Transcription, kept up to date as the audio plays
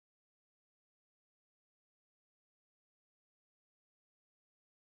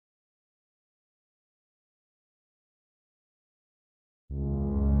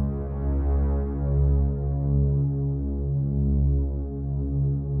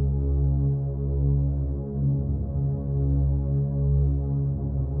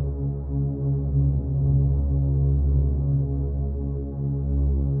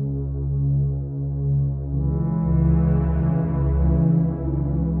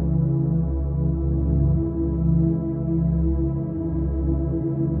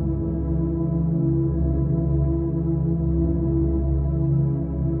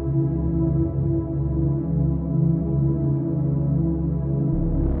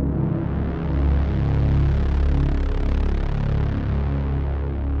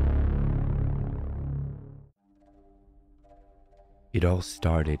It all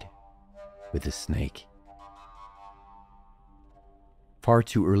started with a snake. Far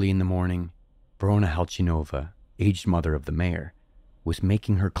too early in the morning, Verona Halchinova, aged mother of the mayor, was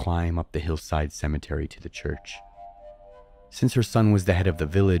making her climb up the hillside cemetery to the church. Since her son was the head of the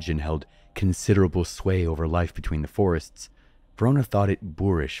village and held considerable sway over life between the forests, Verona thought it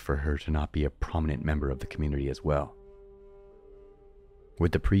boorish for her to not be a prominent member of the community as well.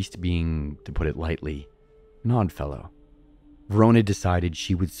 With the priest being, to put it lightly, an odd fellow, Verona decided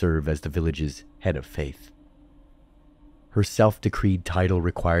she would serve as the village's head of faith. Her self-decreed title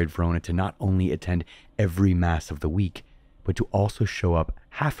required Verona to not only attend every mass of the week, but to also show up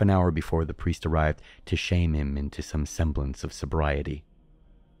half an hour before the priest arrived to shame him into some semblance of sobriety.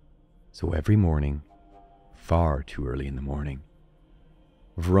 So every morning, far too early in the morning,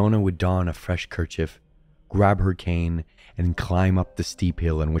 Verona would don a fresh kerchief, grab her cane, and climb up the steep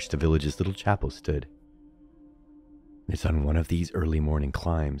hill on which the village's little chapel stood. It's on one of these early morning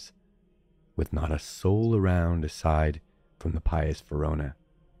climbs, with not a soul around aside from the pious Verona,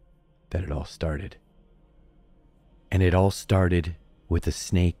 that it all started. And it all started with a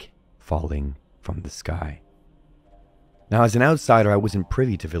snake falling from the sky. Now, as an outsider, I wasn't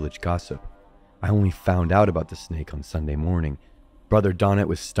privy to village gossip. I only found out about the snake on Sunday morning. Brother Donnet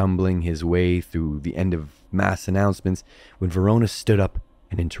was stumbling his way through the end of mass announcements when Verona stood up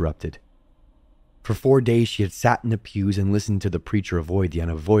and interrupted. For 4 days she had sat in the pews and listened to the preacher avoid the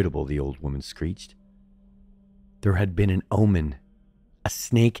unavoidable, the old woman screeched. There had been an omen. A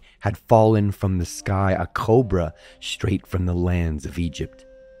snake had fallen from the sky, a cobra straight from the lands of Egypt.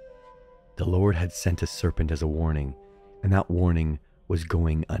 The Lord had sent a serpent as a warning, and that warning was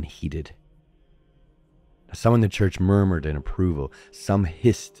going unheeded. Some in the church murmured in approval, some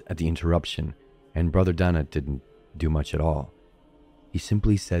hissed at the interruption, and Brother Donnet didn't do much at all. He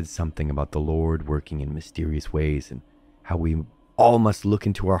simply said something about the Lord working in mysterious ways and how we all must look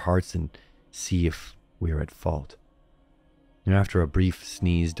into our hearts and see if we are at fault. And after a brief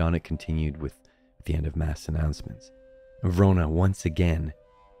sneeze, Donnet continued with the end of mass announcements. Verona once again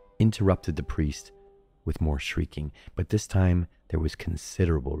interrupted the priest with more shrieking, but this time there was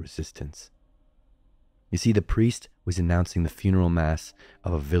considerable resistance. You see, the priest was announcing the funeral mass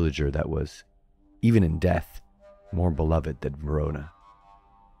of a villager that was, even in death, more beloved than Verona.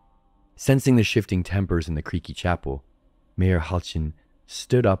 Sensing the shifting tempers in the creaky chapel, Mayor Halchin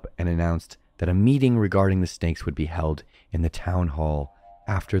stood up and announced that a meeting regarding the snakes would be held in the town hall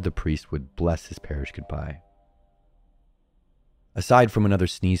after the priest would bless his parish goodbye. Aside from another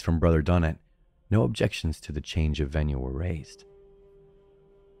sneeze from Brother Donnet, no objections to the change of venue were raised.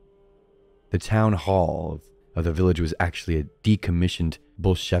 The town hall of the village was actually a decommissioned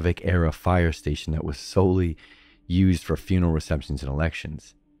Bolshevik-era fire station that was solely used for funeral receptions and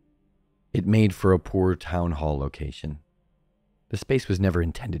elections. It made for a poor town hall location. The space was never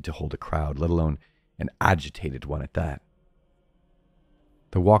intended to hold a crowd, let alone an agitated one at that.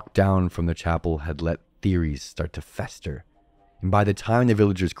 The walk down from the chapel had let theories start to fester, and by the time the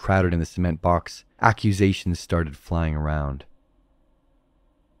villagers crowded in the cement box, accusations started flying around.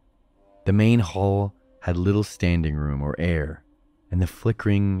 The main hall had little standing room or air, and the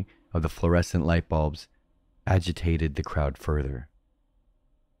flickering of the fluorescent light bulbs agitated the crowd further.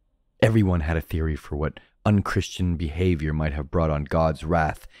 Everyone had a theory for what unchristian behavior might have brought on God's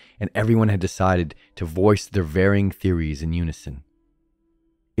wrath, and everyone had decided to voice their varying theories in unison.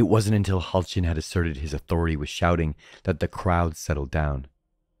 It wasn't until Halchin had asserted his authority with shouting that the crowd settled down.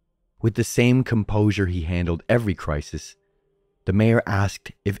 With the same composure he handled every crisis, the mayor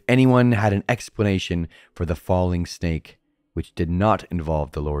asked if anyone had an explanation for the falling snake, which did not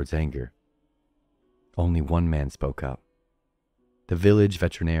involve the Lord's anger. Only one man spoke up. The village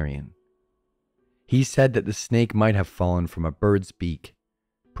veterinarian. He said that the snake might have fallen from a bird's beak.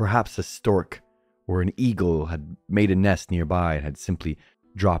 Perhaps a stork or an eagle had made a nest nearby and had simply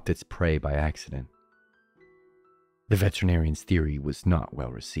dropped its prey by accident. The veterinarian's theory was not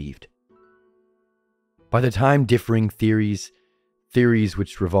well received. By the time differing theories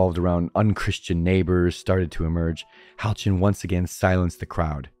which revolved around unchristian neighbors started to emerge, Halchin once again silenced the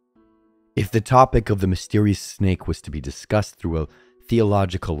crowd. If the topic of the mysterious snake was to be discussed through a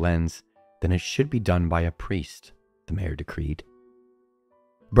theological lens, then it should be done by a priest, the mayor decreed.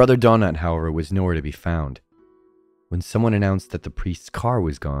 Brother Donat, however, was nowhere to be found. When someone announced that the priest's car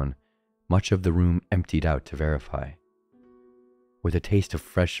was gone, much of the room emptied out to verify. With a taste of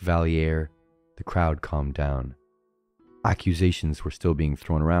fresh valley air, the crowd calmed down. Accusations were still being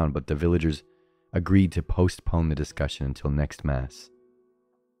thrown around, but the villagers agreed to postpone the discussion until next mass.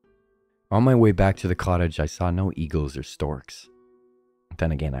 On my way back to the cottage, I saw no eagles or storks.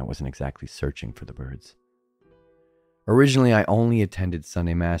 Then again, I wasn't exactly searching for the birds. Originally, I only attended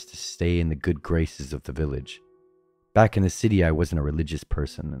Sunday Mass to stay in the good graces of the village. Back in the city, I wasn't a religious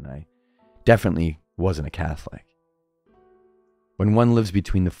person, and I definitely wasn't a Catholic. When one lives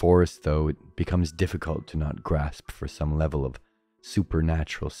between the forests, though, it becomes difficult to not grasp for some level of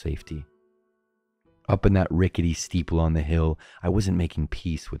supernatural safety. Up in that rickety steeple on the hill, I wasn't making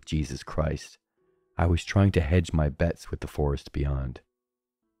peace with Jesus Christ. I was trying to hedge my bets with the forest beyond.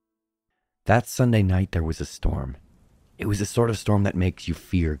 That Sunday night, there was a storm. It was the sort of storm that makes you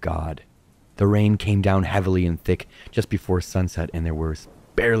fear God. The rain came down heavily and thick just before sunset, and there was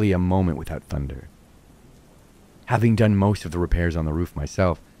barely a moment without thunder. Having done most of the repairs on the roof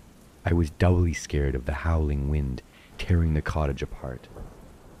myself, I was doubly scared of the howling wind tearing the cottage apart.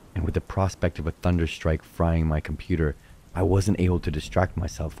 And with the prospect of a thunderstrike frying my computer, I wasn't able to distract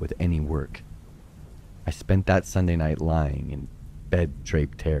myself with any work. I spent that Sunday night lying in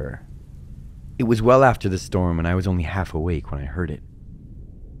bed-draped terror. It was well after the storm, and I was only half awake when I heard it.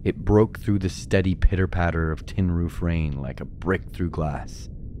 It broke through the steady pitter-patter of tin roof rain like a brick through glass.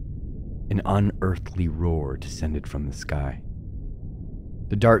 An unearthly roar descended from the sky.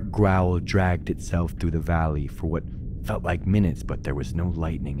 The dark growl dragged itself through the valley for what felt like minutes, but there was no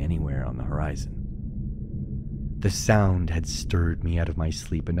lightning anywhere on the horizon. The sound had stirred me out of my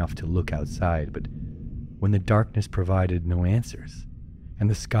sleep enough to look outside, but when the darkness provided no answers, and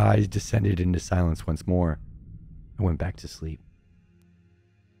the skies descended into silence once more, I went back to sleep.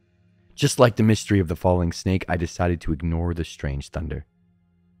 Just like the mystery of the falling snake, I decided to ignore the strange thunder.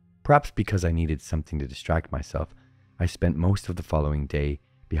 Perhaps because I needed something to distract myself, I spent most of the following day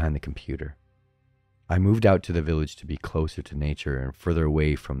behind the computer. I moved out to the village to be closer to nature and further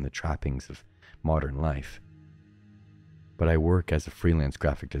away from the trappings of modern life. But I work as a freelance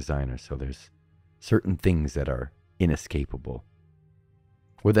graphic designer, so there's certain things that are inescapable.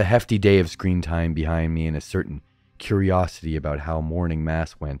 With a hefty day of screen time behind me and a certain curiosity about how morning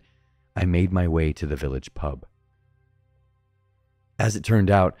mass went, I made my way to the village pub. As it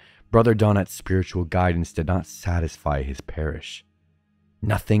turned out, Brother Donat's spiritual guidance did not satisfy his parish.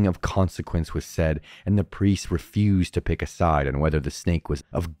 Nothing of consequence was said, and the priest refused to pick a side on whether the snake was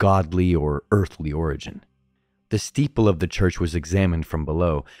of godly or earthly origin. The steeple of the church was examined from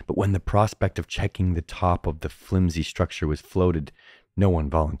below, but when the prospect of checking the top of the flimsy structure was floated, no one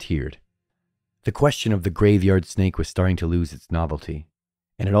volunteered. The question of the graveyard snake was starting to lose its novelty,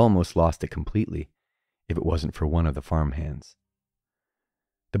 and it almost lost it completely, if it wasn't for one of the farmhands.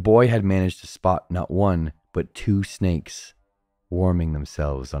 The boy had managed to spot not one, but 2 snakes warming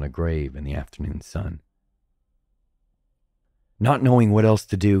themselves on a grave in the afternoon sun. Not knowing what else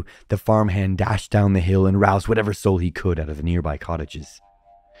to do, the farmhand dashed down the hill and roused whatever soul he could out of the nearby cottages.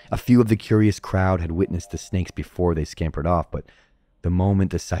 A few of the curious crowd had witnessed the snakes before they scampered off, but the moment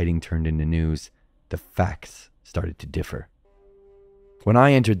the sighting turned into news, the facts started to differ. When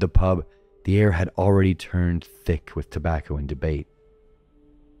I entered the pub, the air had already turned thick with tobacco and debate.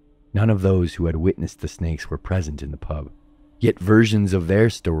 None of those who had witnessed the snakes were present in the pub, yet versions of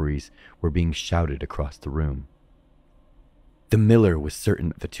their stories were being shouted across the room. The miller was certain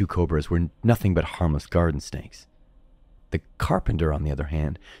that the 2 cobras were nothing but harmless garden snakes. The carpenter, on the other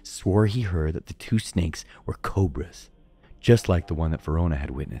hand, swore he heard that the 2 snakes were cobras, just like the one that Verona had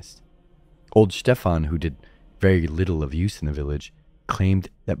witnessed. Old Stefan, who did very little of use in the village, claimed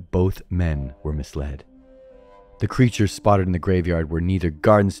that both men were misled. The creatures spotted in the graveyard were neither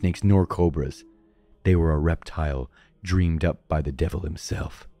garden snakes nor cobras. They were a reptile dreamed up by the devil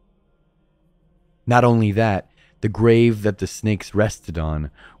himself. Not only that, the grave that the snakes rested on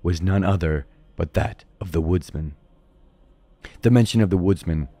was none other but that of the woodsman. The mention of the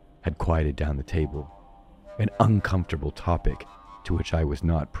woodsman had quieted down the table. An uncomfortable topic, to which I was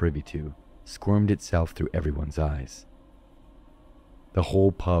not privy to, squirmed itself through everyone's eyes. The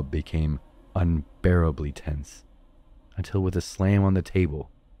whole pub became unbearably tense, until with a slam on the table,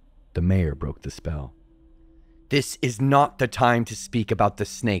 the mayor broke the spell. "This is not the time to speak about the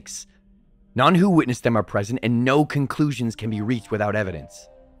snakes. None who witnessed them are present, and no conclusions can be reached without evidence,"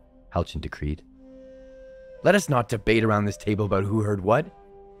 Halcyon decreed. "Let us not debate around this table about who heard what.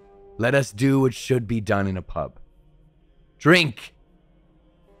 Let us do what should be done in a pub. Drink!"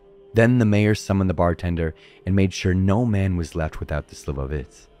 Then the mayor summoned the bartender and made sure no man was left without the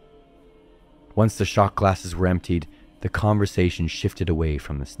slivovitz. Once the shot glasses were emptied, the conversation shifted away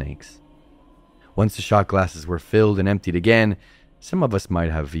from the snakes. Once the shot glasses were filled and emptied again, some of us might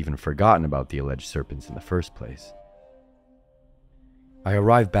have even forgotten about the alleged serpents in the first place. I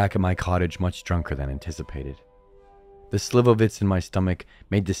arrived back at my cottage much drunker than anticipated. The slivovitz in my stomach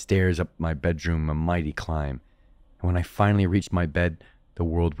made the stairs up my bedroom a mighty climb, and when I finally reached my bed, the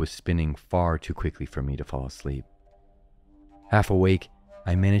world was spinning far too quickly for me to fall asleep. Half awake,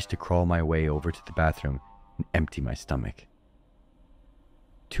 I managed to crawl my way over to the bathroom and empty my stomach.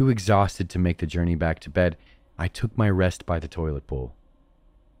 Too exhausted to make the journey back to bed, I took my rest by the toilet bowl.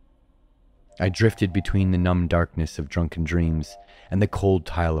 I drifted between the numb darkness of drunken dreams and the cold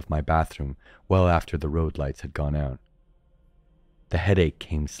tile of my bathroom well after the road lights had gone out. The headache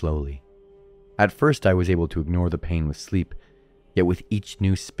came slowly. At first I was able to ignore the pain with sleep, yet with each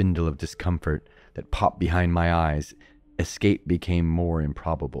new spindle of discomfort that popped behind my eyes, escape became more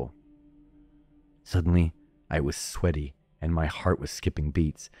improbable. Suddenly, I was sweaty and my heart was skipping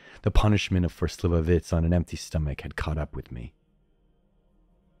beats. The punishment for slivovitz on an empty stomach had caught up with me.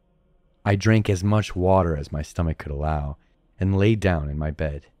 I drank as much water as my stomach could allow and lay down in my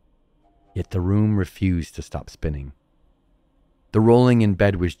bed. Yet the room refused to stop spinning. The rolling in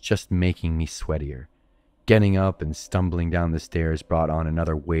bed was just making me sweatier. Getting up and stumbling down the stairs brought on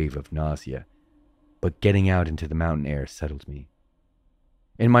another wave of nausea, but getting out into the mountain air settled me.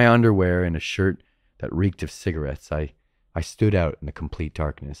 In my underwear and a shirt that reeked of cigarettes, I stood out in the complete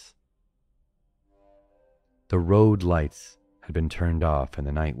darkness. The road lights had been turned off and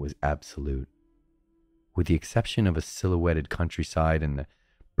the night was absolute. With the exception of a silhouetted countryside and the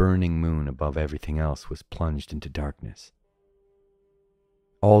burning moon above, everything else was plunged into darkness.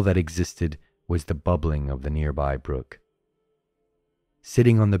 All that existed was the bubbling of the nearby brook.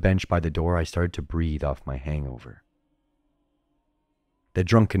 Sitting on the bench by the door, I started to breathe off my hangover. The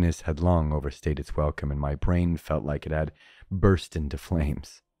drunkenness had long overstayed its welcome, and my brain felt like it had burst into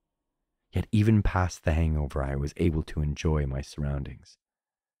flames. Yet even past the hangover, I was able to enjoy my surroundings.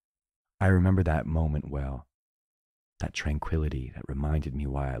 I remember that moment well, that tranquility that reminded me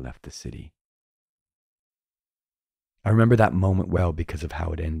why I left the city. I remember that moment well because of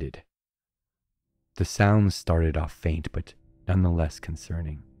how it ended. The sounds started off faint, but nonetheless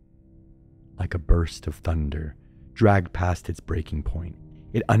concerning. Like a burst of thunder, dragged past its breaking point,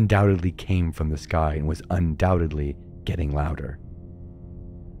 it undoubtedly came from the sky and was undoubtedly getting louder.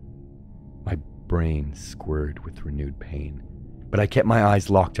 My brain squirmed with renewed pain, but I kept my eyes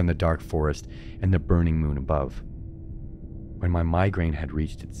locked on the dark forest and the burning moon above. When my migraine had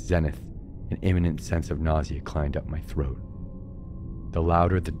reached its zenith, an imminent sense of nausea climbed up my throat. The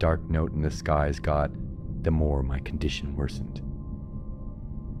louder the dark note in the skies got, the more my condition worsened.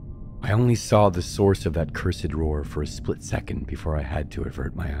 I only saw the source of that cursed roar for a split second before I had to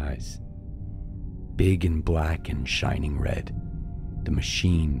avert my eyes. Big and black and shining red, the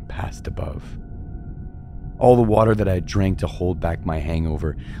machine passed above. All the water that I had drank to hold back my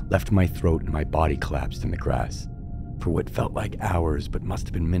hangover left my throat and my body collapsed in the grass. For what felt like hours but must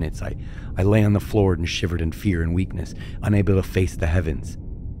have been minutes, I lay on the floor and shivered in fear and weakness, unable to face the heavens.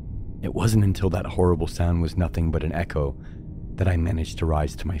 It wasn't until that horrible sound was nothing but an echo that I managed to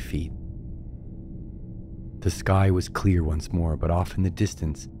rise to my feet. The sky was clear once more, but off in the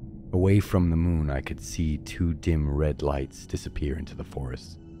distance, away from the moon, I could see two dim red lights disappear into the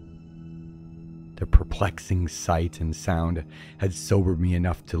forest. The perplexing sight and sound had sobered me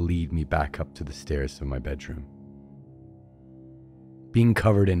enough to lead me back up to the stairs of my bedroom. Being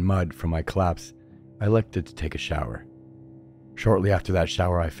covered in mud from my collapse, I elected to take a shower. Shortly after that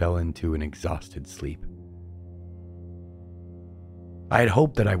shower, I fell into an exhausted sleep. I had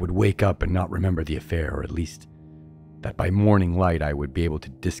hoped that I would wake up and not remember the affair, or at least that by morning light I would be able to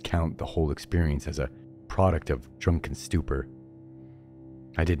discount the whole experience as a product of drunken stupor.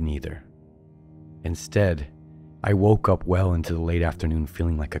 I did neither. Instead, I woke up well into the late afternoon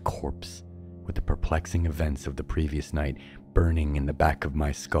feeling like a corpse, with the perplexing events of the previous night burning in the back of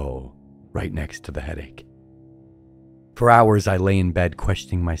my skull, right next to the headache. For hours I lay in bed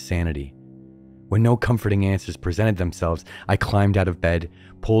questioning my sanity. When no comforting answers presented themselves, I climbed out of bed,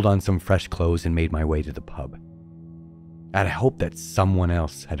 pulled on some fresh clothes, and made my way to the pub. I had hoped that someone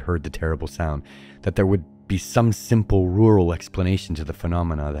else had heard the terrible sound, that there would be some simple rural explanation to the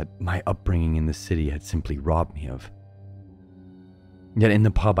phenomena that my upbringing in the city had simply robbed me of. Yet in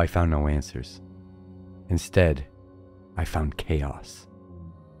the pub I found no answers. Instead, I found chaos.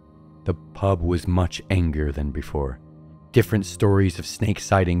 The pub was much angrier than before. Different stories of snake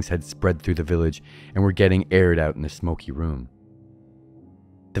sightings had spread through the village and were getting aired out in the smoky room.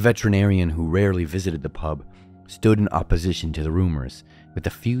 The veterinarian who rarely visited the pub stood in opposition to the rumors, with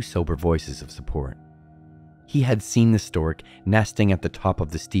a few sober voices of support. He had seen the stork nesting at the top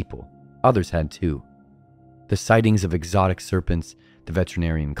of the steeple. Others had too. The sightings of exotic serpents, the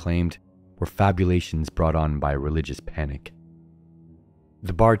veterinarian claimed, were fabulations brought on by religious panic.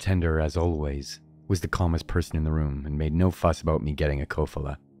 The bartender, as always, was the calmest person in the room and made no fuss about me getting a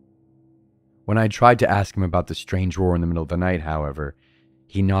kofala. When I tried to ask him about the strange roar in the middle of the night, however,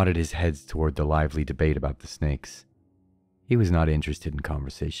 he nodded his head toward the lively debate about the snakes. He was not interested in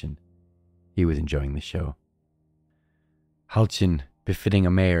conversation. He was enjoying the show. Halchin, befitting a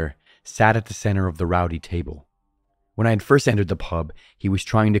mayor, sat at the center of the rowdy table. When I had first entered the pub, he was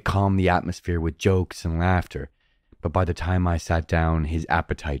trying to calm the atmosphere with jokes and laughter, but by the time I sat down, his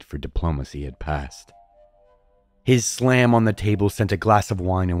appetite for diplomacy had passed. His slam on the table sent a glass of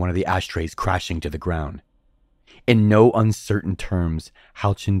wine in one of the ashtrays crashing to the ground. In no uncertain terms,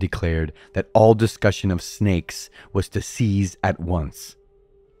 Halchin declared that all discussion of snakes was to cease at once.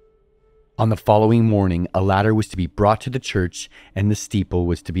 On the following morning, a ladder was to be brought to the church and the steeple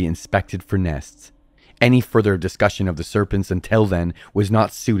was to be inspected for nests. Any further discussion of the serpents until then was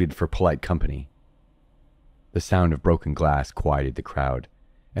not suited for polite company. The sound of broken glass quieted the crowd,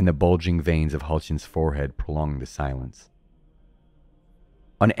 and the bulging veins of Halchin's forehead prolonged the silence.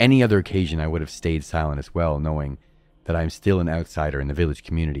 On any other occasion, I would have stayed silent as well, knowing that I am still an outsider in the village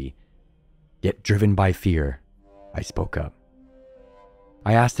community. Yet, driven by fear, I spoke up.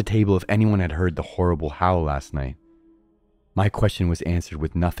 I asked the table if anyone had heard the horrible howl last night. My question was answered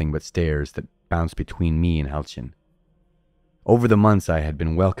with nothing but stares that bounced between me and Halchin. Over the months, I had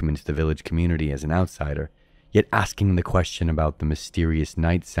been welcomed into the village community as an outsider, yet asking the question about the mysterious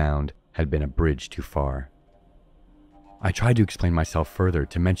night sound had been a bridge too far. I tried to explain myself further,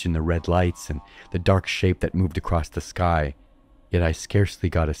 to mention the red lights and the dark shape that moved across the sky, yet I scarcely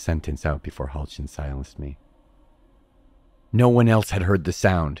got a sentence out before Halchin silenced me. No one else had heard the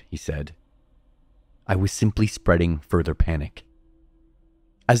sound, he said. I was simply spreading further panic.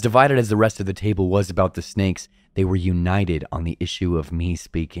 As divided as the rest of the table was about the snakes, they were united on the issue of me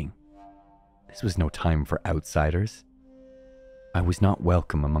speaking. This was no time for outsiders. I was not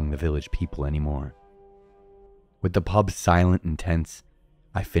welcome among the village people anymore. With the pub silent and tense,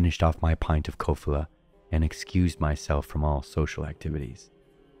 I finished off my pint of kofula and excused myself from all social activities.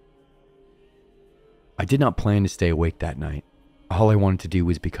 I did not plan to stay awake that night. All I wanted to do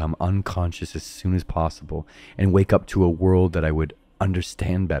was become unconscious as soon as possible and wake up to a world that I would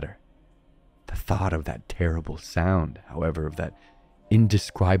understand better. The thought of that terrible sound, however, of that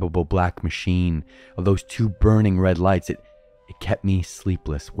indescribable black machine, of those two burning red lights, it kept me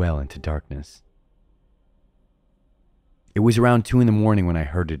sleepless well into darkness. It was around 2 a.m. when I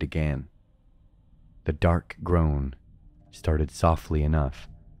heard it again. The dark groan started softly enough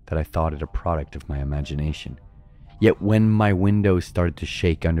that I thought it a product of my imagination. Yet when my windows started to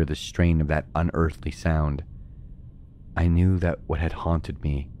shake under the strain of that unearthly sound, I knew that what had haunted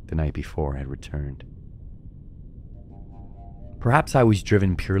me the night before had returned. Perhaps I was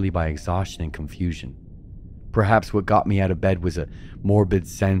driven purely by exhaustion and confusion. Perhaps what got me out of bed was a morbid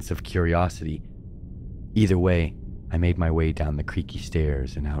sense of curiosity. Either way, I made my way down the creaky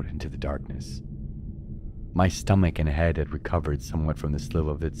stairs and out into the darkness. My stomach and head had recovered somewhat from the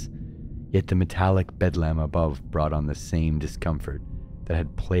slivovitz, yet the metallic bedlam above brought on the same discomfort that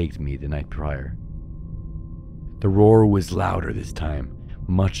had plagued me the night prior. The roar was louder this time,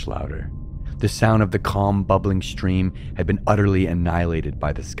 much louder. The sound of the calm, bubbling stream had been utterly annihilated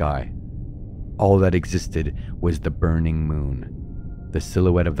by the sky. All that existed was the burning moon, the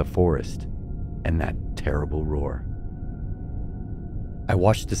silhouette of the forest, and that terrible roar. I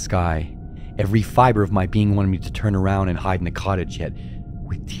watched the sky. Every fiber of my being wanted me to turn around and hide in the cottage, yet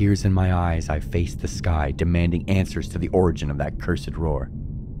with tears in my eyes, I faced the sky, demanding answers to the origin of that cursed roar.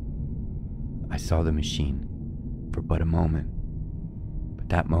 I saw the machine for but a moment, but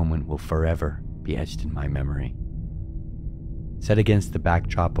that moment will forever be etched in my memory. Set against the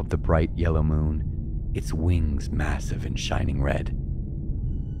backdrop of the bright yellow moon, its wings massive and shining red,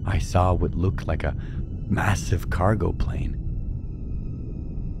 I saw what looked like a massive cargo plane.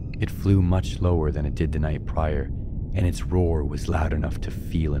 It flew much lower than it did the night prior, and its roar was loud enough to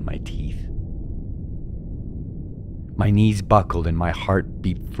feel in my teeth. My knees buckled and my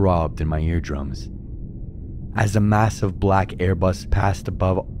heartbeat throbbed in my eardrums. As the massive black Airbus passed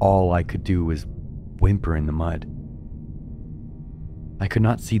above, all I could do was whimper in the mud. I could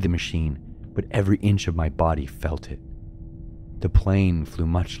not see the machine, but every inch of my body felt it. The plane flew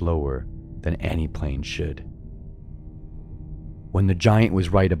much lower than any plane should. When the giant was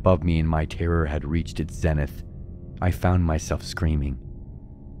right above me and my terror had reached its zenith, I found myself screaming.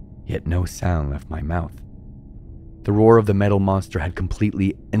 Yet no sound left my mouth. The roar of the metal monster had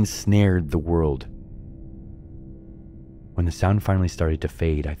completely ensnared the world. When the sound finally started to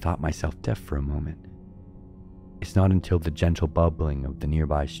fade, I thought myself deaf for a moment. It's not until the gentle bubbling of the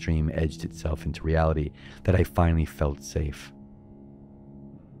nearby stream edged itself into reality that I finally felt safe.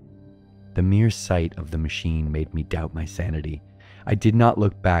 The mere sight of the machine made me doubt my sanity. I did not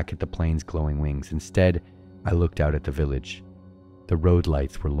look back at the plane's glowing wings. Instead, I looked out at the village. The road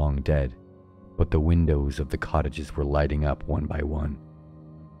lights were long dead, but the windows of the cottages were lighting up one by one.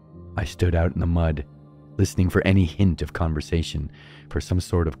 I stood out in the mud, listening for any hint of conversation, for some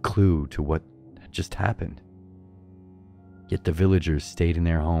sort of clue to what had just happened. Yet the villagers stayed in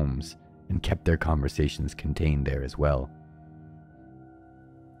their homes and kept their conversations contained there as well.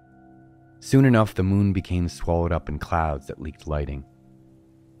 Soon enough, the moon became swallowed up in clouds that leaked lighting.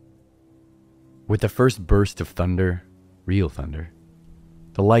 With the first burst of thunder, real thunder,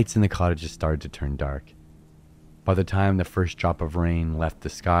 the lights in the cottages started to turn dark. By the time the first drop of rain left the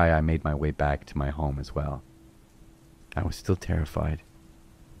sky, I made my way back to my home as well. I was still terrified.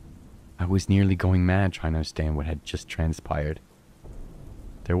 I was nearly going mad trying to understand what had just transpired.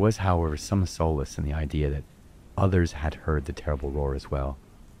 There was, however, some solace in the idea that others had heard the terrible roar as well.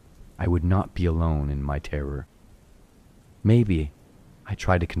 I would not be alone in my terror. Maybe, I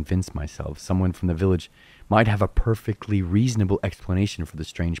tried to convince myself, someone from the village might have a perfectly reasonable explanation for the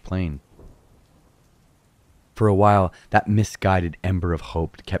strange plane. For a while, that misguided ember of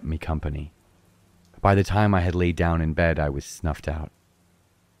hope kept me company. By the time I had laid down in bed, I was snuffed out.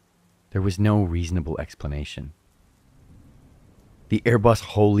 There was no reasonable explanation. The Airbus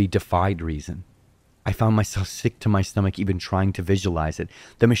wholly defied reason. I found myself sick to my stomach even trying to visualize it.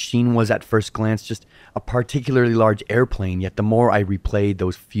 The machine was at first glance just a particularly large airplane, yet the more I replayed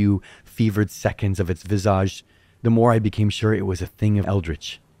those few fevered seconds of its visage, the more I became sure it was a thing of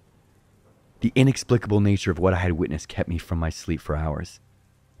eldritch. The inexplicable nature of what I had witnessed kept me from my sleep for hours.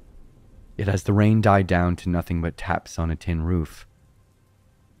 Yet as the rain died down to nothing but taps on a tin roof,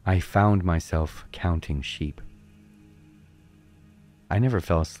 I found myself counting sheep. I never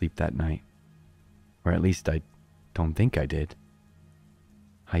fell asleep that night, or at least I don't think I did.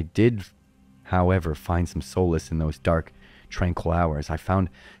 I did, however, find some solace in those dark, tranquil hours. I found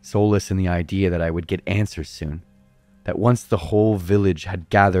solace in the idea that I would get answers soon. That once the whole village had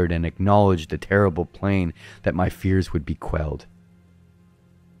gathered and acknowledged the terrible plane, that my fears would be quelled.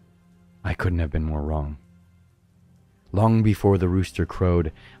 I couldn't have been more wrong. Long before the rooster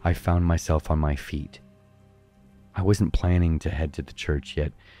crowed, I found myself on my feet. I wasn't planning to head to the church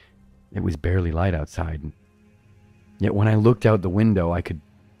yet. It was barely light outside. Yet when I looked out the window, I could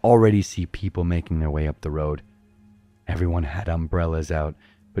already see people making their way up the road. Everyone had umbrellas out,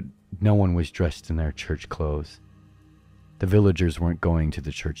 but no one was dressed in their church clothes. The villagers weren't going to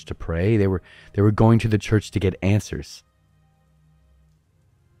the church to pray. They were going to the church to get answers.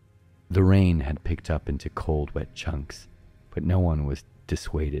 The rain had picked up into cold, wet chunks, but no one was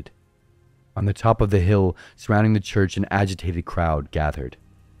dissuaded. On the top of the hill surrounding the church, an agitated crowd gathered.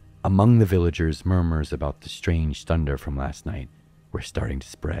 Among the villagers, murmurs about the strange thunder from last night were starting to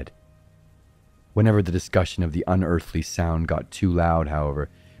spread. Whenever the discussion of the unearthly sound got too loud, however,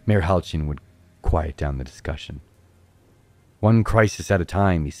 Mayor Halcyon would quiet down the discussion. One crisis at a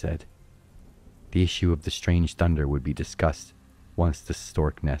time, he said. The issue of the strange thunder would be discussed once the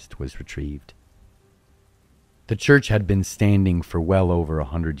stork nest was retrieved. The church had been standing for well over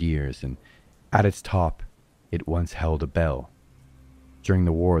 100 years, and at its top, it once held a bell. During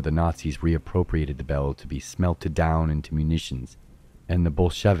the war, the Nazis reappropriated the bell to be smelted down into munitions, and the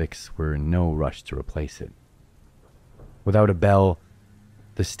Bolsheviks were in no rush to replace it. Without a bell,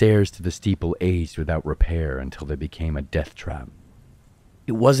 the stairs to the steeple aged without repair until they became a death trap.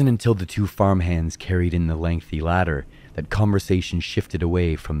 It wasn't until the two farmhands carried in the lengthy ladder that conversation shifted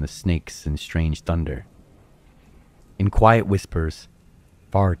away from the snakes and strange thunder. In quiet whispers,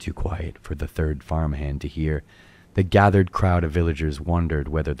 far too quiet for the third farmhand to hear, the gathered crowd of villagers wondered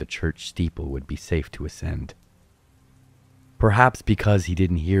whether the church steeple would be safe to ascend. Perhaps because he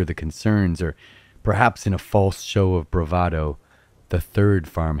didn't hear the concerns, or perhaps in a false show of bravado, the third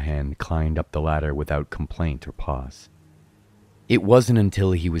farmhand climbed up the ladder without complaint or pause. It wasn't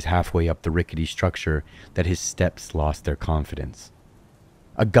until he was halfway up the rickety structure that his steps lost their confidence.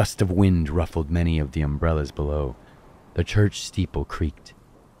 A gust of wind ruffled many of the umbrellas below. The church steeple creaked,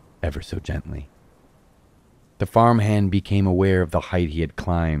 ever so gently. The farmhand became aware of the height he had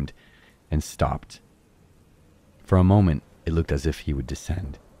climbed and stopped. For a moment, it looked as if he would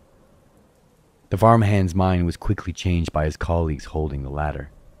descend. The farmhand's mind was quickly changed by his colleagues holding the ladder.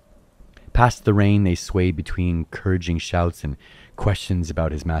 Past the rain, they swayed between encouraging shouts and questions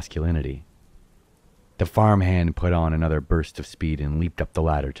about his masculinity. The farmhand put on another burst of speed and leaped up the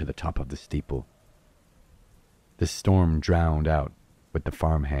ladder to the top of the steeple. The storm drowned out what the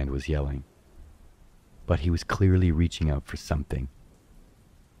farmhand was yelling. But he was clearly reaching out for something.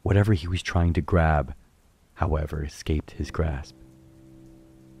 Whatever he was trying to grab, however, escaped his grasp.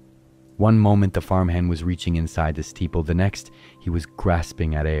 One moment the farmhand was reaching inside the steeple, the next he was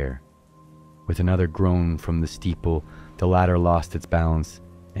grasping at air. With another groan from the steeple, the ladder lost its balance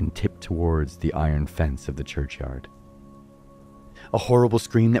and tipped towards the iron fence of the churchyard. A horrible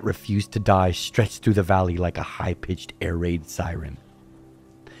scream that refused to die stretched through the valley like a high-pitched air raid siren.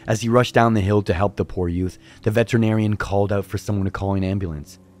 As he rushed down the hill to help the poor youth, the veterinarian called out for someone to call an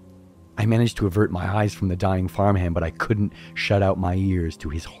ambulance. I managed to avert my eyes from the dying farmhand, but I couldn't shut out my ears to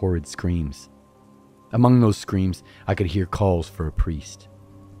his horrid screams. Among those screams, I could hear calls for a priest.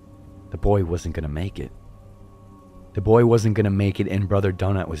 The boy wasn't going to make it. The boy wasn't going to make it, and Brother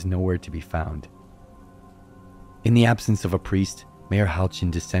Donut was nowhere to be found. In the absence of a priest, Mayor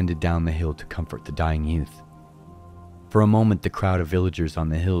Halchin descended down the hill to comfort the dying youth. For a moment, the crowd of villagers on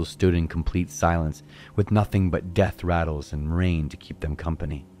the hill stood in complete silence, with nothing but death rattles and rain to keep them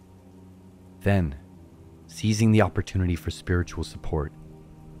company. Then, seizing the opportunity for spiritual support,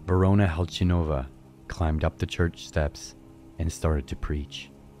 Verona Halchinova climbed up the church steps and started to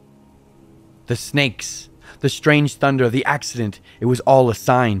preach. The snakes, the strange thunder, the accident, it was all a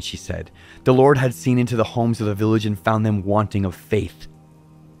sign, she said. The Lord had seen into the homes of the village and found them wanting of faith.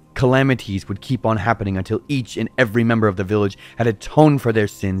 Calamities would keep on happening until each and every member of the village had atoned for their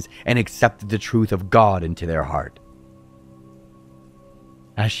sins and accepted the truth of God into their heart.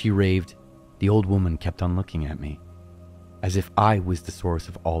 As she raved, the old woman kept on looking at me, as if I was the source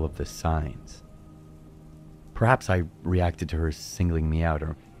of all of the signs. Perhaps I reacted to her singling me out,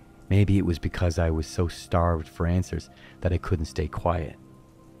 or maybe it was because I was so starved for answers that I couldn't stay quiet.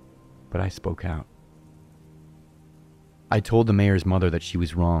 But I spoke out. I told the mayor's mother that she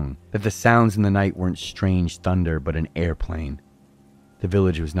was wrong, that the sounds in the night weren't strange thunder but an airplane. The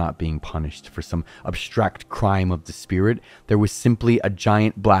village was not being punished for some abstract crime of the spirit. There was simply a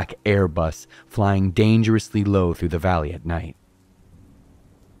giant black Airbus flying dangerously low through the valley at night.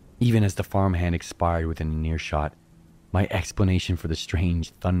 Even as the farmhand expired within an earshot, my explanation for the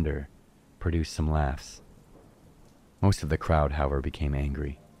strange thunder produced some laughs. Most of the crowd, however, became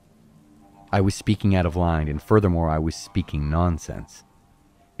angry. I was speaking out of line, and furthermore, I was speaking nonsense.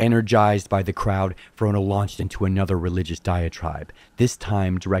 Energized by the crowd, Verona launched into another religious diatribe, this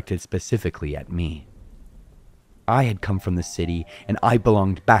time directed specifically at me. I had come from the city, and I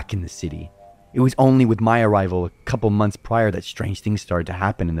belonged back in the city. It was only with my arrival a couple months prior that strange things started to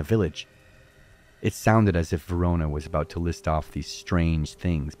happen in the village. It sounded as if Verona was about to list off these strange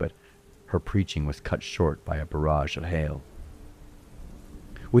things, but her preaching was cut short by a barrage of hail.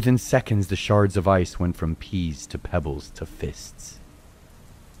 Within seconds, the shards of ice went from peas to pebbles to fists.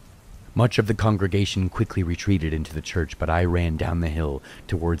 Much of the congregation quickly retreated into the church, but I ran down the hill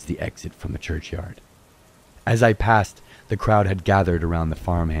towards the exit from the churchyard. As I passed, the crowd had gathered around the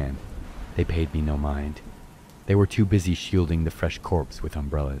farmhand. They paid me no mind. They were too busy shielding the fresh corpse with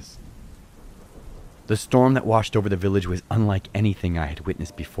umbrellas. The storm that washed over the village was unlike anything I had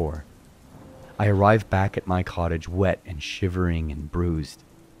witnessed before. I arrived back at my cottage wet and shivering and bruised.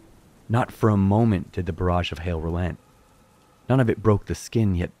 Not for a moment did the barrage of hail relent. None of it broke the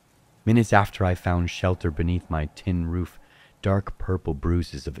skin, yet minutes after I found shelter beneath my tin roof, dark purple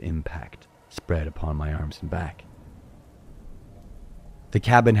bruises of impact spread upon my arms and back. The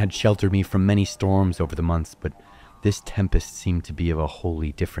cabin had sheltered me from many storms over the months, but this tempest seemed to be of a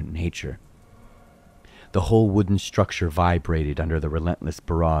wholly different nature. The whole wooden structure vibrated under the relentless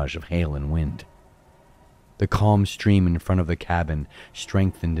barrage of hail and wind. The calm stream in front of the cabin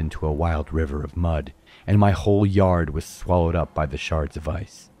strengthened into a wild river of mud, and my whole yard was swallowed up by the shards of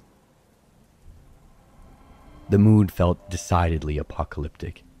ice. The mood felt decidedly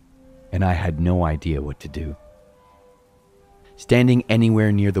apocalyptic, and I had no idea what to do. Standing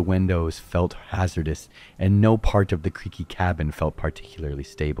anywhere near the windows felt hazardous, and no part of the creaky cabin felt particularly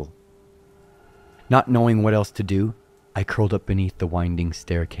stable. Not knowing what else to do, I curled up beneath the winding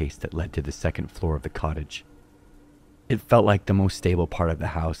staircase that led to the second floor of the cottage. It felt like the most stable part of the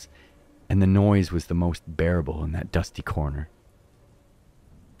house, and the noise was the most bearable in that dusty corner.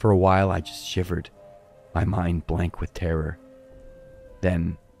 For a while I just shivered, my mind blank with terror.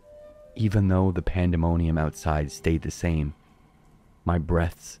 Then, even though the pandemonium outside stayed the same, my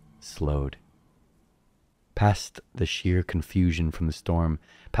breaths slowed. Past the sheer confusion from the storm,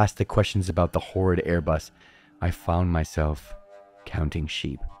 past the questions about the horrid Airbus, I found myself counting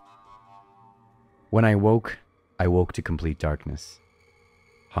sheep. When I woke to complete darkness.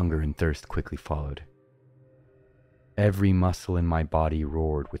 Hunger and thirst quickly followed. Every muscle in my body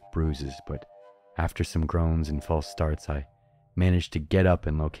roared with bruises, but after some groans and false starts, I managed to get up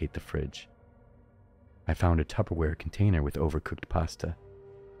and locate the fridge. I found a Tupperware container with overcooked pasta.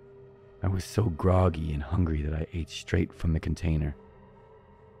 I was so groggy and hungry that I ate straight from the container.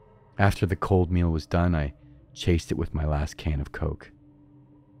 After the cold meal was done, I chased it with my last can of Coke.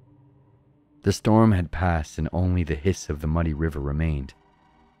 The storm had passed and only the hiss of the muddy river remained.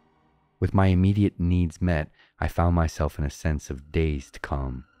 With my immediate needs met, I found myself in a sense of dazed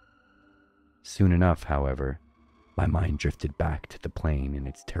calm. Soon enough, however, my mind drifted back to the plane and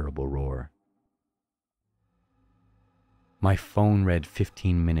its terrible roar. My phone read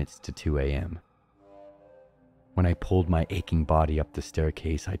 15 minutes to 2 a.m. When I pulled my aching body up the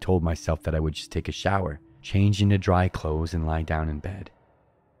staircase, I told myself that I would just take a shower, change into dry clothes, and lie down in bed.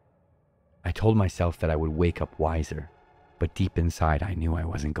 I told myself that I would wake up wiser, but deep inside I knew I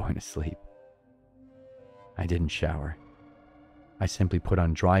wasn't going to sleep. I didn't shower. I simply put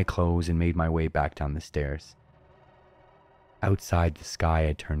on dry clothes and made my way back down the stairs. Outside, the sky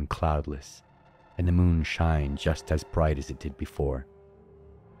had turned cloudless, and the moon shined just as bright as it did before.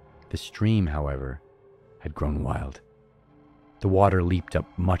 The stream, however, had grown wild. The water leaped up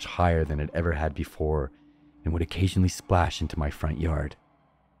much higher than it ever had before and would occasionally splash into my front yard.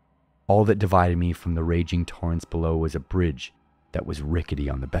 All that divided me from the raging torrents below was a bridge that was rickety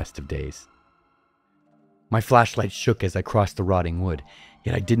on the best of days. My flashlight shook as I crossed the rotting wood,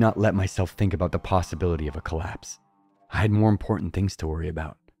 yet I did not let myself think about the possibility of a collapse. I had more important things to worry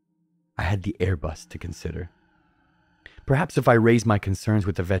about. I had the Airbus to consider. Perhaps if I raised my concerns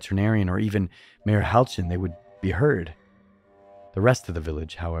with the veterinarian or even Mayor Halchin, they would be heard. The rest of the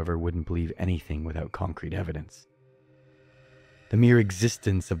village, however, wouldn't believe anything without concrete evidence. The mere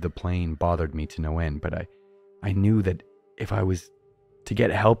existence of the plane bothered me to no end, but I knew that if I was to get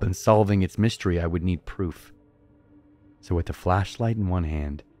help in solving its mystery, I would need proof. So with a flashlight in one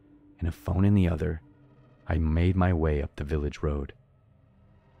hand and a phone in the other, I made my way up the village road.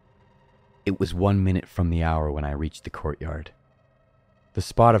 It was 1 minute from the hour when I reached the courtyard. The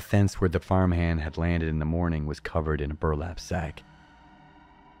spot of fence where the farmhand had landed in the morning was covered in a burlap sack.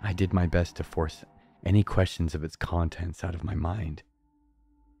 I did my best to force any questions of its contents out of my mind.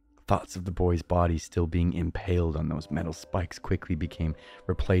 Thoughts of the boy's body still being impaled on those metal spikes quickly became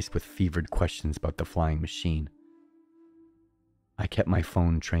replaced with fevered questions about the flying machine. I kept my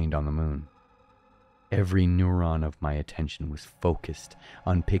phone trained on the moon. Every neuron of my attention was focused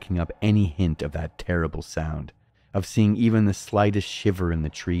on picking up any hint of that terrible sound, of seeing even the slightest shiver in the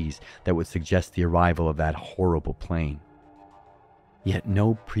trees that would suggest the arrival of that horrible plane. Yet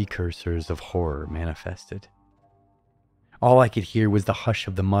no precursors of horror manifested. All I could hear was the hush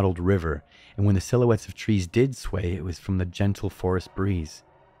of the muddled river, and when the silhouettes of trees did sway, it was from the gentle forest breeze.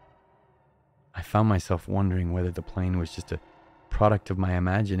 I found myself wondering whether the plane was just a product of my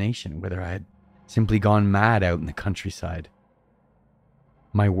imagination, whether I had simply gone mad out in the countryside.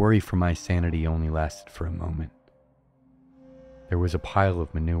 My worry for my sanity only lasted for a moment. There was a pile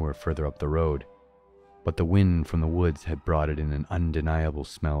of manure further up the road, but the wind from the woods had brought it in an undeniable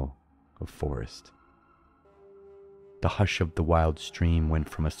smell of forest. The hush of the wild stream went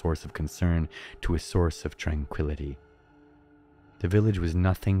from a source of concern to a source of tranquility. The village was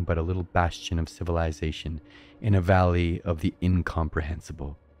nothing but a little bastion of civilization in a valley of the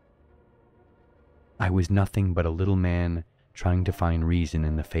incomprehensible. I was nothing but a little man trying to find reason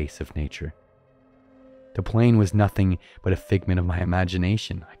in the face of nature. The plane was nothing but a figment of my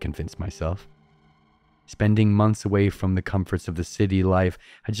imagination, I convinced myself. Spending months away from the comforts of the city life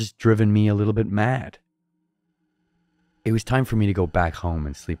had just driven me a little bit mad. It was time for me to go back home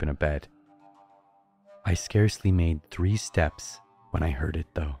and sleep in a bed. I scarcely made 3 steps when I heard it,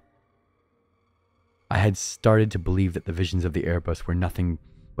 though. I had started to believe that the visions of the Airbus were nothing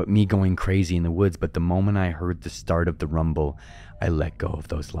but me going crazy in the woods, but the moment I heard the start of the rumble, I let go of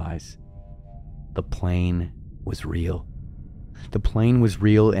those lies. The plane was real. The plane was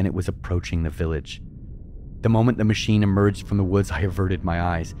real, and it was approaching the village. The moment the machine emerged from the woods, I averted my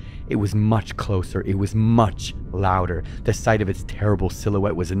eyes. It was much closer. It was much louder. The sight of its terrible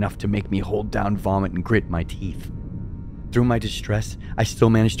silhouette was enough to make me hold down vomit and grit my teeth. Through my distress, I still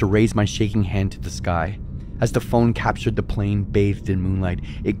managed to raise my shaking hand to the sky. As the phone captured the plane bathed in moonlight,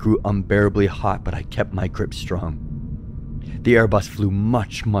 it grew unbearably hot, but I kept my grip strong. The Airbus flew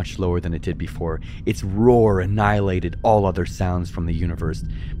much, much lower than it did before. Its roar annihilated all other sounds from the universe,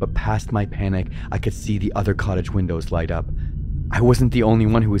 but past my panic, I could see the other cottage windows light up. I wasn't the only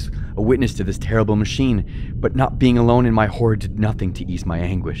one who was a witness to this terrible machine, but not being alone in my horror did nothing to ease my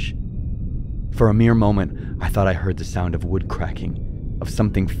anguish. For a mere moment, I thought I heard the sound of wood cracking, of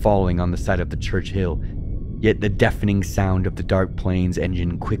something falling on the side of the church hill, yet the deafening sound of the dark plane's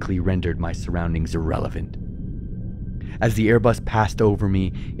engine quickly rendered my surroundings irrelevant. As the Airbus passed over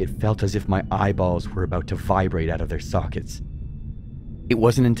me, it felt as if my eyeballs were about to vibrate out of their sockets. It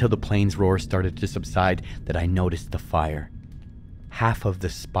wasn't until the plane's roar started to subside that I noticed the fire. Half of the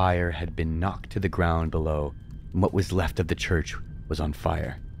spire had been knocked to the ground below, and what was left of the church was on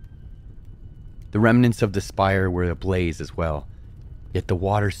fire. The remnants of the spire were ablaze as well. yet the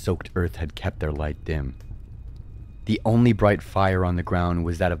water-soaked earth had kept their light dim. The only bright fire on the ground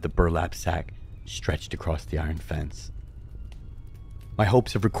was that of the burlap sack stretched across the iron fence. My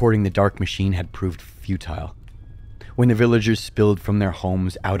hopes of recording the dark machine had proved futile. When the villagers spilled from their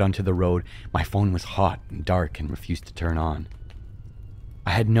homes out onto the road, my phone was hot and dark and refused to turn on.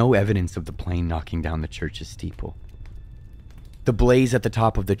 I had no evidence of the plane knocking down the church's steeple. The blaze at the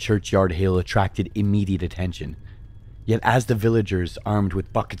top of the churchyard hill attracted immediate attention. Yet as the villagers, armed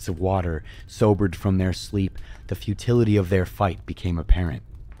with buckets of water, sobered from their sleep, the futility of their fight became apparent.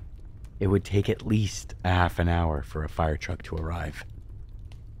 It would take at least a half an hour for a fire truck to arrive.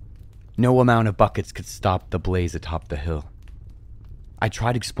 No amount of buckets could stop the blaze atop the hill. I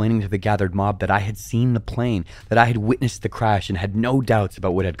tried explaining to the gathered mob that I had seen the plane, that I had witnessed the crash and had no doubts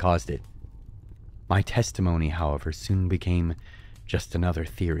about what had caused it. My testimony, however, soon became just another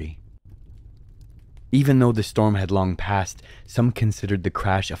theory. Even though the storm had long passed, some considered the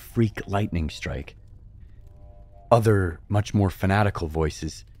crash a freak lightning strike. Other, much more fanatical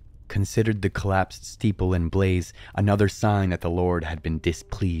voices considered the collapsed steeple and blaze another sign that the Lord had been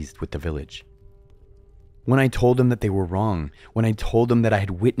displeased with the village. When I told them that they were wrong, when I told them that I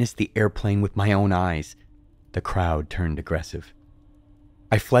had witnessed the airplane with my own eyes, the crowd turned aggressive.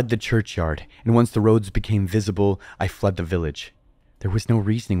 I fled the churchyard, and once the roads became visible, I fled the village. There was no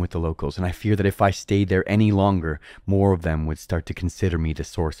reasoning with the locals, and I fear that if I stayed there any longer, more of them would start to consider me the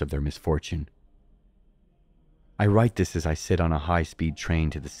source of their misfortune. I write this as I sit on a high-speed train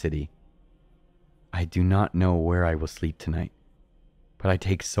to the city. I do not know where I will sleep tonight, but I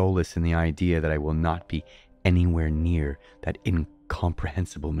take solace in the idea that I will not be anywhere near that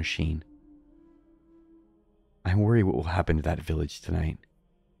incomprehensible machine. I worry what will happen to that village tonight.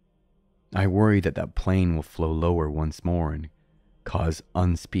 I worry that that plane will flow lower once more and cause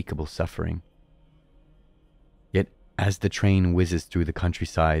unspeakable suffering. Yet, as the train whizzes through the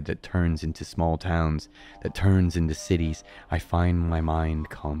countryside that turns into small towns, that turns into cities, I find my mind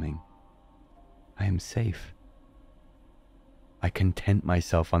calming. I am safe. I content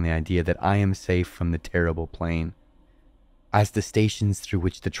myself on the idea that I am safe from the terrible plane. As the stations through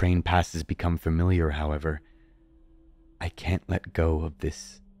which the train passes become familiar, however, I can't let go of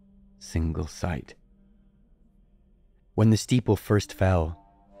this single sight. When the steeple first fell,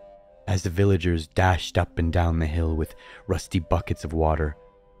 as the villagers dashed up and down the hill with rusty buckets of water,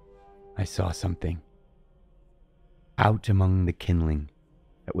 I saw something. Out among the kindling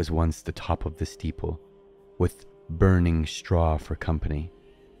that was once the top of the steeple, with burning straw for company,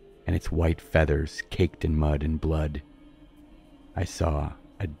 and its white feathers caked in mud and blood, I saw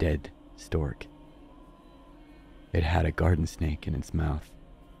a dead stork. It had a garden snake in its mouth.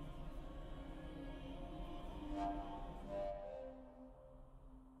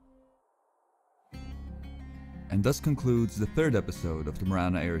 And thus concludes the third episode of the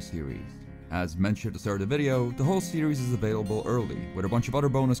Marana Air series. As mentioned at the start of the video, the whole series is available early, with a bunch of other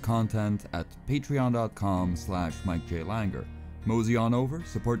bonus content at patreon.com/MikeJLanger. Mosey on over,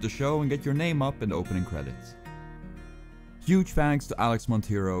 support the show, and get your name up in the opening credits. Huge thanks to Alex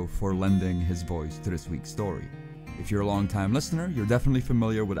Montero for lending his voice to this week's story. If you're a long-time listener, you're definitely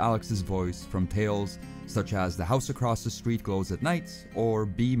familiar with Alex's voice from tales such as The House Across the Street Glows at Night or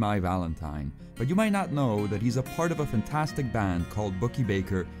Be My Valentine, but you might not know that he's a part of a fantastic band called Bookie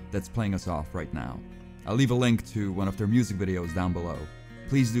Baker that's playing us off right now. I'll leave a link to one of their music videos down below.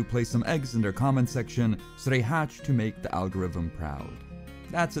 Please do place some eggs in their comment section so they hatch to make the algorithm proud.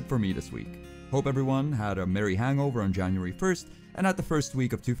 That's it for me this week. Hope everyone had a merry hangover on January 1st and that the first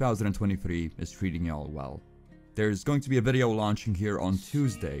week of 2023 is treating y'all well. There's going to be a video launching here on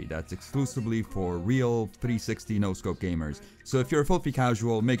Tuesday that's exclusively for real 360 no-scope gamers, so if you're a filthy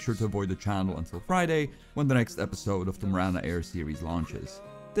casual, make sure to avoid the channel until Friday when the next episode of the Marana Air series launches.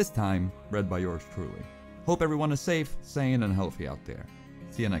 This time, read by yours truly. Hope everyone is safe, sane, and healthy out there.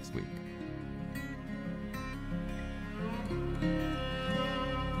 See you next week.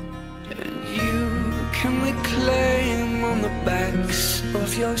 Can we claim on the backs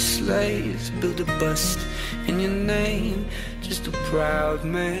of your slaves? Build a bust in your name, just a proud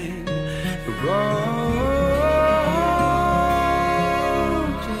man.